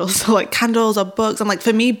love candles. So, like, candles or books. And, like,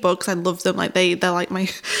 for me, books, I love them. Like, they're like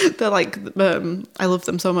I love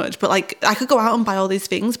them so much. But, like, I could go out and buy all these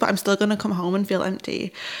things, but I'm still going to come home and feel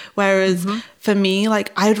empty. Whereas for me,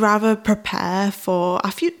 like, I'd rather prepare for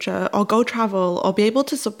a future or go travel or be able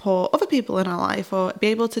to support other people in our life or be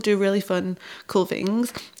able to do really fun, cool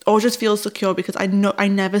things, or just feel secure because I know I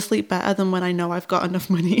never sleep better than when I know I've got enough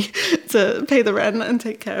money to pay the rent and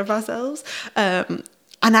take care of ourselves. And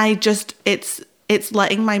I just, it's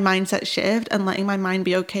letting my mindset shift and letting my mind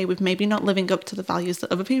be okay with maybe not living up to the values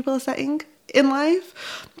that other people are setting in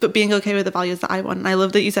life, but being okay with the values that I want. And I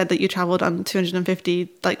love that you said that you traveled on 250,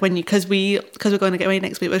 like when you, because we're going to get away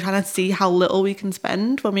next week, we're trying to see how little we can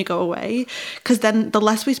spend when we go away, because then the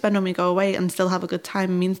less we spend when we go away and still have a good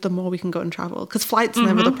time means the more we can go and travel, because flight's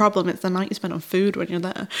never the problem, it's the amount you spend on food when you're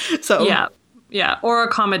there. So yeah, or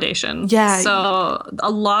accommodation. Yeah. So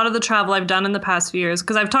a lot of the travel I've done in the past few years,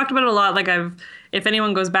 because I've talked about it a lot, like if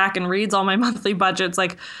anyone goes back and reads all my monthly budgets,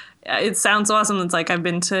 like it sounds so awesome. It's like I've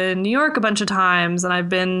been to New York a bunch of times and I've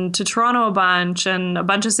been to Toronto a bunch and a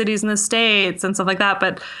bunch of cities in the States and stuff like that.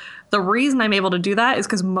 But the reason I'm able to do that is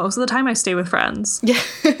because most of the time I stay with friends. Yeah.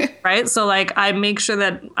 Right. So like I make sure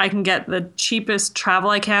that I can get the cheapest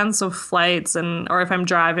travel I can. So flights or if I'm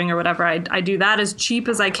driving or whatever, I do that as cheap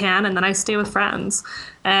as I can. And then I stay with friends.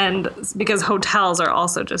 And because hotels are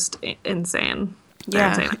also just insane. Yeah.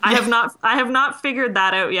 Insane. I have not figured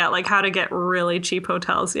that out yet, like how to get really cheap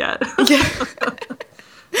hotels yet. Yeah.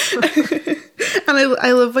 And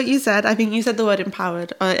I love what you said. I think you said the word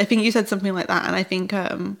empowered. Or I think you said something like that. And I think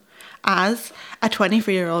as a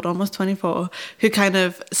 23-year-old, almost 24, who kind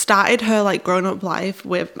of started her like grown-up life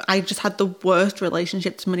with, I just had the worst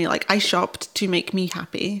relationship to money. Like I shopped to make me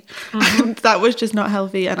happy. That was just not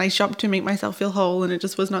healthy. And I shopped to make myself feel whole, and it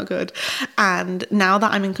just was not good. And now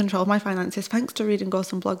that I'm in control of my finances, thanks to reading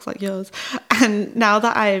awesome blogs like yours, and now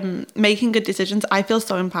that I'm making good decisions, I feel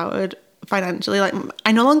so empowered financially. Like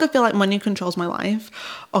I no longer feel like money controls my life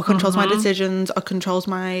or controls my decisions or controls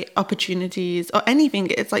my opportunities or anything.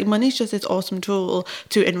 It's like money's just this awesome tool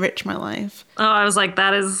to enrich my life. Oh, I was like,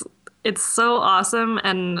 it's so awesome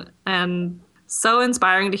and so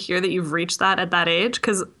inspiring to hear that you've reached that at that age.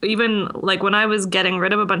 Because even like when I was getting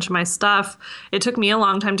rid of a bunch of my stuff, it took me a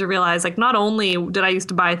long time to realize, like, not only did I used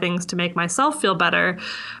to buy things to make myself feel better,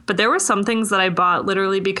 but there were some things that I bought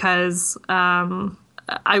literally because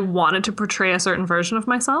I wanted to portray a certain version of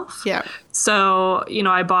myself. Yeah. So,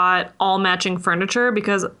 I bought all matching furniture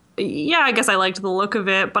because, yeah, I guess I liked the look of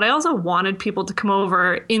it, but I also wanted people to come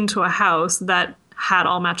over into a house that had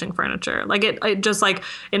all matching furniture. Like it just like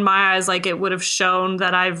in my eyes, like it would have shown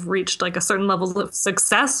that I've reached like a certain level of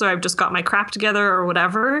success, or I've just got my crap together or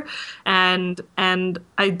whatever. And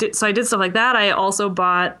I did stuff like that. I also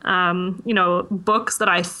bought, books that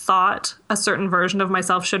I thought a certain version of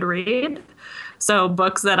myself should read. So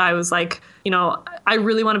books that I was like, I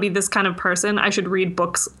really want to be this kind of person. I should read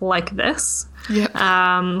books like this. Yeah.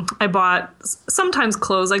 I bought sometimes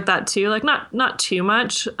clothes like that too, like not too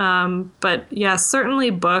much. But yeah, certainly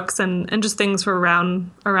books and just things for around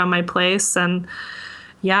my place. And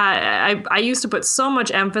yeah, I used to put so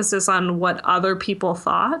much emphasis on what other people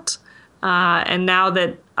thought. And now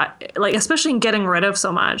that especially in getting rid of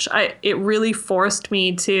so much, it really forced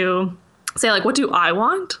me to say, like, what do I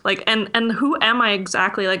want? Like, and who am I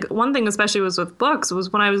exactly? Like, one thing especially was with books was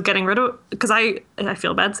when I was getting rid of, because I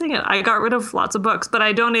feel bad saying it, I got rid of lots of books, but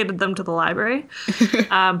I donated them to the library.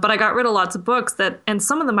 But I got rid of lots of books and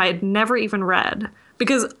some of them I had never even read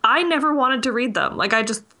because I never wanted to read them. Like, I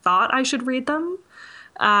just thought I should read them.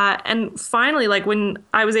 And finally, like when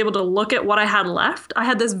I was able to look at what I had left, I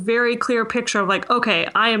had this very clear picture of like, okay,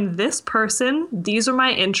 I am this person. These are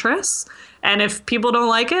my interests. And if people don't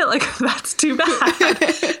like it, like, that's too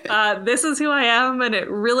bad. This is who I am. And it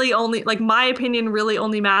really only, like, my opinion really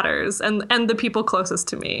only matters. And the people closest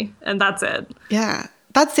to me. And that's it. Yeah,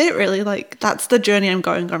 that's it, really. Like, that's the journey I'm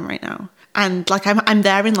going on right now. And like, I'm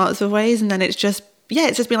there in lots of ways. And then it's just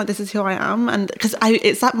been like, this is who I am. And because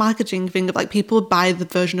it's that marketing thing of like, people buy the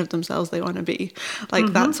version of themselves they want to be. Like,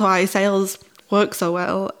 that's why sales work so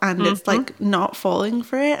well. And it's like not falling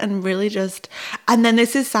for it and really just, and then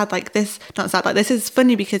this is sad, like this, not sad, like this is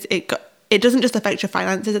funny because it doesn't just affect your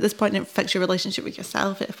finances at this point, it affects your relationship with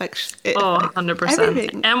yourself. It affects 100%.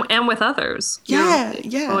 Everything. And with others. Yeah.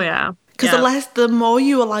 Oh yeah. Because the more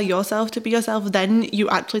you allow yourself to be yourself, then you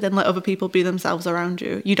actually then let other people be themselves around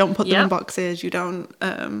you. You don't put them in boxes. You don't.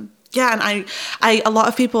 And a lot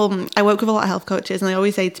of people, I work with a lot of health coaches, and they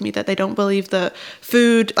always say to me that they don't believe that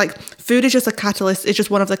food is just a catalyst. It's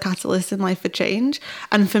just one of the catalysts in life for change.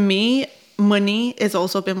 And for me, money has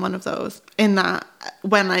also been one of those, in that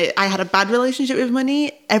when I had a bad relationship with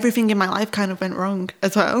money, everything in my life kind of went wrong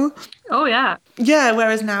as well. Oh yeah. Yeah.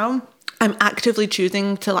 Whereas now, I'm actively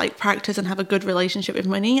choosing to like practice and have a good relationship with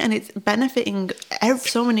money, and it's benefiting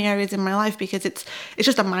so many areas in my life because it's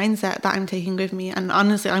just a mindset that I'm taking with me. And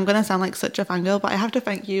honestly, I'm going to sound like such a fangirl, but I have to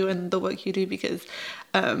thank you and the work you do because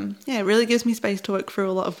it really gives me space to work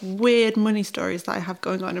through a lot of weird money stories that I have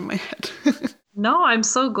going on in my head. No, I'm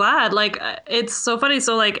so glad. Like, it's so funny.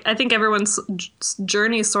 So, like, I think everyone's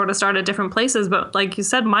journey sort of started at different places. But like you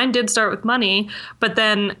said, mine did start with money. But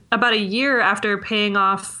then about a year after paying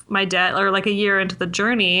off my debt, or like a year into the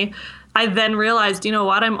journey, I then realized, you know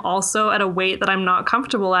what, I'm also at a weight that I'm not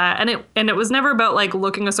comfortable at. And it was never about like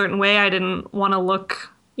looking a certain way. I didn't want to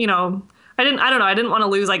look, I didn't want to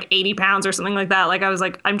lose like 80 pounds or something like that. Like, I was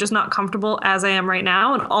like, I'm just not comfortable as I am right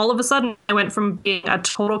now. And all of a sudden I went from being a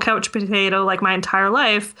total couch potato like my entire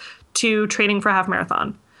life to training for a half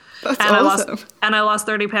marathon. That's awesome. I lost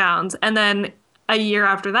 30 pounds. And then a year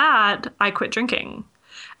after that, I quit drinking.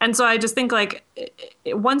 And so I just think like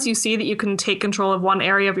once you see that you can take control of one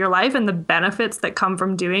area of your life and the benefits that come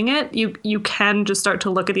from doing it, you can just start to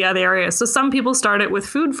look at the other areas. So some people start it with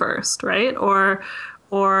food first, right? Or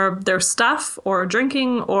their stuff or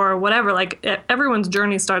drinking or whatever. Like, everyone's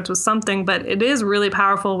journey starts with something, but it is really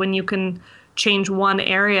powerful when you can change one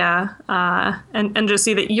area and just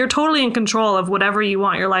see that you're totally in control of whatever you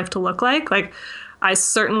want your life to look like. Like, I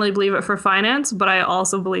certainly believe it for finance, but I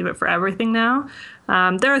also believe it for everything now.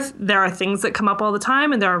 There are things that come up all the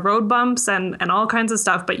time, and there are road bumps and all kinds of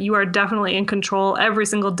stuff, but you are definitely in control every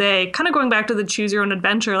single day. Kind of going back to the choose your own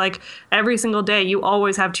adventure, like every single day you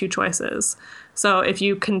always have two choices. So if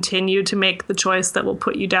you continue to make the choice that will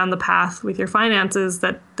put you down the path with your finances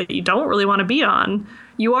that you don't really want to be on,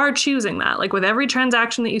 you are choosing that. Like, with every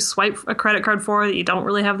transaction that you swipe a credit card for that you don't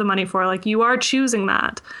really have the money for, like, you are choosing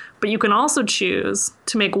that. But you can also choose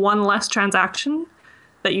to make one less transaction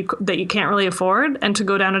that you can't really afford and to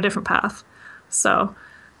go down a different path. So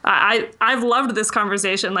I've loved this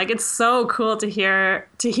conversation. Like, it's so cool to hear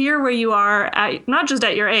where you are at, not just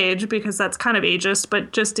at your age, because that's kind of ageist,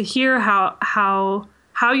 but just to hear how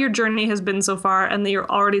your journey has been so far, and that you're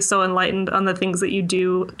already so enlightened on the things that you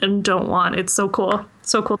do and don't want. It's so cool.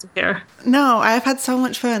 So cool to hear. No, I've had so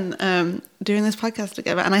much fun doing this podcast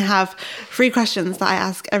together, and I have 3 questions that I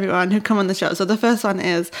ask everyone who come on the show. So the first one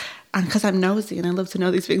is, and because I'm nosy and I love to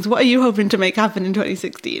know these things, what are you hoping to make happen in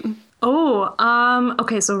 2016?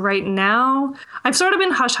 Okay. So right now, I've sort of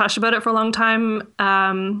been hush-hush about it for a long time,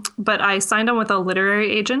 but I signed on with a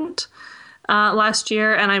literary agent last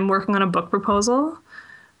year, and I'm working on a book proposal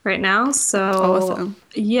right now. So awesome.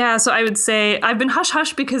 Yeah, so I would say I've been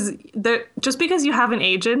hush-hush because just because you have an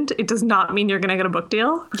agent, it does not mean you're going to get a book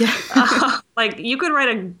deal. Yeah. Like, you could write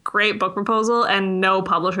a great book proposal and no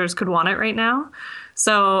publishers could want it right now.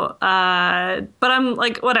 So, but I'm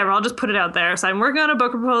like, whatever, I'll just put it out there. So I'm working on a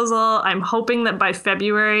book proposal. I'm hoping that by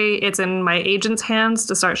February, it's in my agent's hands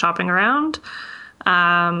to start shopping around.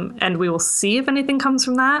 And we will see if anything comes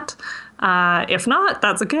from that. If not,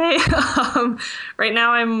 that's okay. Right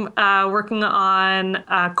now I'm working on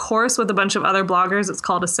a course with a bunch of other bloggers. It's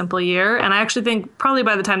called A Simple Year. And I actually think probably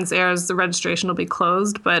by the time this airs, the registration will be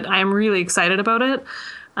closed, but I'm really excited about it.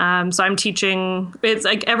 So I'm teaching, it's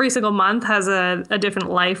like every single month has a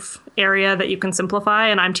different life area that you can simplify.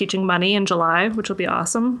 And I'm teaching money in July, which will be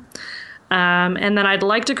awesome. And then I'd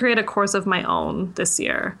like to create a course of my own this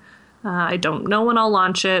year. I don't know when I'll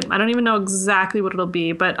launch it. I don't even know exactly what it'll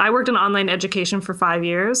be, but I worked in online education for 5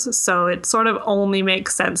 years. So it sort of only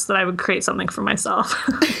makes sense that I would create something for myself.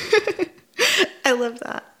 I love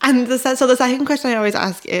that. And the second question I always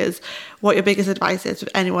ask is what your biggest advice is for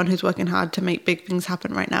anyone who's working hard to make big things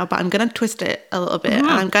happen right now. But I'm going to twist it a little bit. And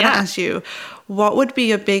I'm going to ask you, what would be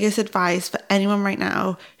your biggest advice for anyone right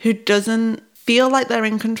now who doesn't feel like they're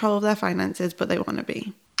in control of their finances, but they want to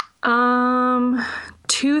be?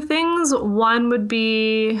 Two things. One would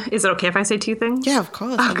be, is it okay if I say two things? Yeah, of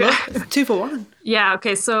course. Okay. 2 for 1. Yeah.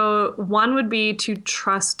 Okay. So one would be to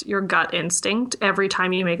trust your gut instinct every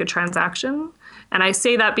time you make a transaction. And I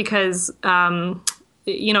say that because,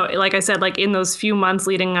 like I said, like in those few months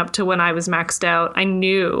leading up to when I was maxed out, I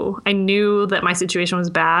knew that my situation was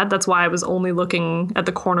bad. That's why I was only looking at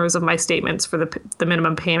the corners of my statements for the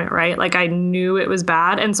minimum payment, right? Like I knew it was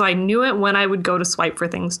bad. And so I knew it when I would go to swipe for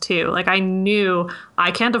things too. Like I knew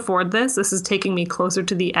I can't afford this. This is taking me closer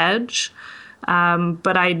to the edge.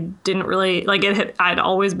 But I didn't really I'd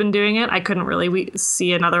always been doing it. I couldn't really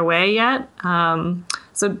see another way yet.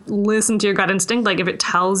 So listen to your gut instinct. Like if it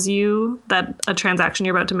tells you that a transaction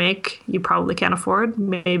you're about to make, you probably can't afford,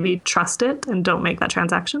 maybe trust it and don't make that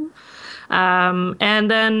transaction.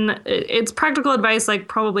 And then it's practical advice, like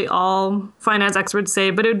probably all finance experts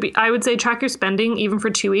say, but I would say track your spending even for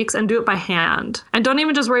 2 weeks and do it by hand. And don't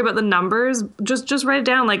even just worry about the numbers. Just write it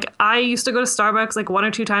down. Like I used to go to Starbucks like 1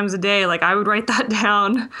 or 2 times a day. Like I would write that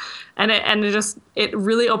down, and it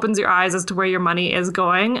really opens your eyes as to where your money is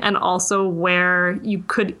going and also where you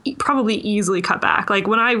could probably easily cut back. Like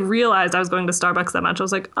when I realized I was going to Starbucks that much, I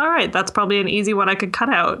was like, all right, that's probably an easy one I could cut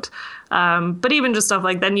out. But even just stuff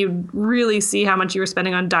like then you really see how much you were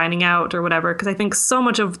spending on dining out or whatever, because I think so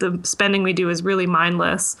much of the spending we do is really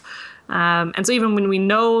mindless. And so even when we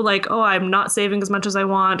know like, oh, I'm not saving as much as I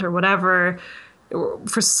want or whatever,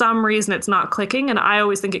 for some reason it's not clicking. And I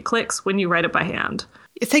always think it clicks when you write it by hand.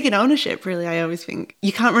 It's taking ownership, really, I always think.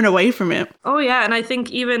 You can't run away from it. Oh, yeah. And I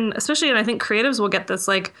think and I think creatives will get this,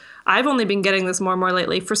 like, I've only been getting this more and more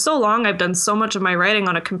lately. For so long, I've done so much of my writing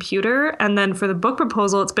on a computer. And then for the book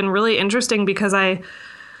proposal, it's been really interesting because I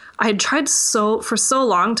had tried for so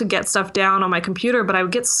long to get stuff down on my computer, but I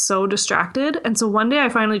would get so distracted. And so one day I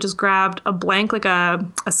finally just grabbed a blank, like a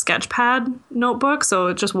sketchpad notebook.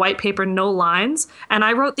 So just white paper, no lines. And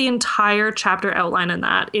I wrote the entire chapter outline in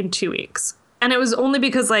that in 2 weeks. And it was only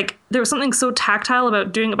because like there was something so tactile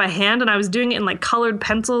about doing it by hand, and I was doing it in like colored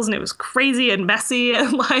pencils, and it was crazy and messy,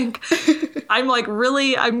 and like I'm like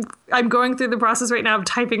really I'm going through the process right now of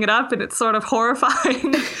typing it up, and it's sort of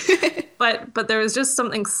horrifying. But there was just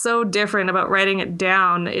something so different about writing it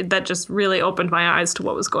down that just really opened my eyes to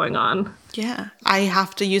what was going on. Yeah, I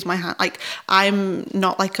have to use my hand. Like, I'm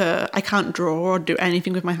not like I can't draw or do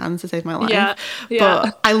anything with my hands to save my life. Yeah.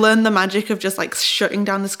 But I learned the magic of just like shutting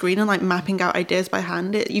down the screen and like mapping out ideas by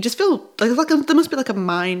hand. You just feel like there must be like a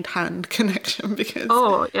mind-hand connection because.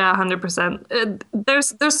 Oh yeah, 100%.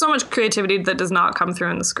 There's so much creativity that does not come through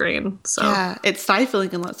on the screen. So yeah, it's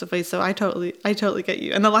stifling in lots of ways. So I totally get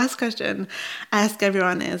you. And the last question I ask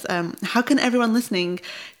everyone is, how can everyone listening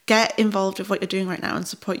get involved with what you're doing right now and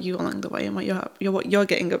support you along the way and what you're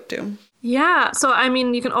getting up to? Yeah. So, I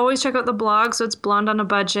mean, you can always check out the blog. So it's Blonde on a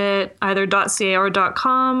Budget, either .ca or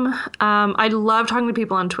 .com. I love talking to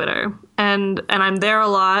people on Twitter, and I'm there a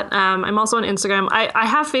lot. I'm also on Instagram. I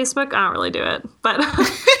have Facebook. I don't really do it, but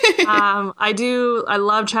I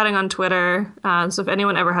love chatting on Twitter. So if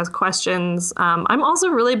anyone ever has questions, I'm also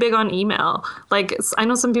really big on email. Like, I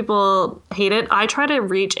know some people hate it. I try to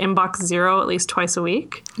reach inbox 0 at least twice a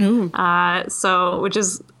week. Which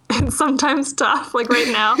is sometimes tough. Like right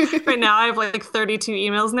now I have like 32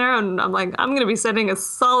 emails in there, and I'm like, I'm going to be spending a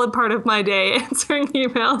solid part of my day answering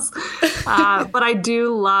emails. But I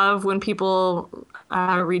do love when people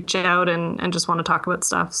reach out and just want to talk about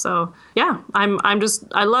stuff. So yeah,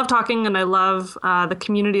 I love talking, and I love the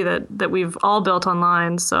community that we've all built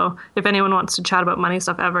online. So if anyone wants to chat about money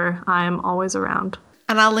stuff ever, I am always around.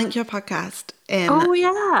 And I'll link your podcast in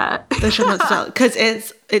the show notes as well, because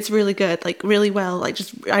it's really good, like really well, like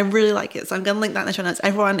just I really like it. So I'm going to link that in the show notes.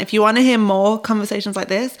 Everyone, if you want to hear more conversations like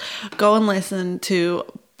this, go and listen to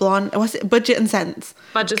Budget and Cents.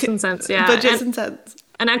 Budgets and Cents, yeah. Budgets and Cents.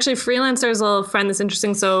 And actually, Freelancers will find this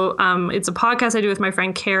interesting. So it's a podcast I do with my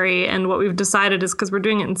friend Carrie. And what we've decided is, because we're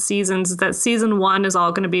doing it in seasons, is that season 1 is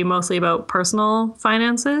all going to be mostly about personal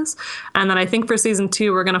finances. And then I think for season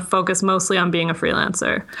 2, we're going to focus mostly on being a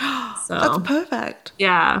freelancer. So that's perfect.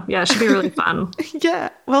 Yeah, it should be really fun. Yeah.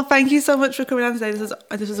 Well, thank you so much for coming on today.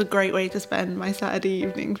 This was a great way to spend my Saturday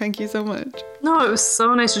evening. Thank you so much. No, it was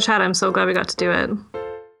so nice to chat. I'm so glad we got to do it.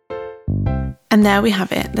 And there we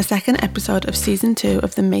have it, the second episode of season 2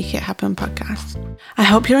 of the Make It Happen podcast. I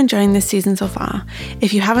hope you're enjoying this season so far.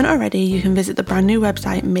 If you haven't already, you can visit the brand new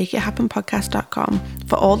website makeithappenpodcast.com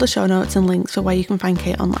for all the show notes and links for where you can find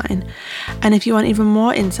Kate online. And if you want even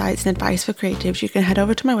more insights and advice for creatives, you can head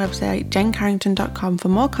over to my website jencarrington.com for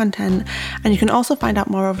more content, and you can also find out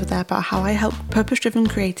more over there about how I help purpose-driven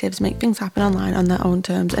creatives make things happen online on their own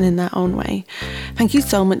terms and in their own way. Thank you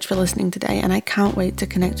so much for listening today, and I can't wait to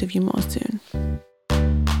connect with you more soon.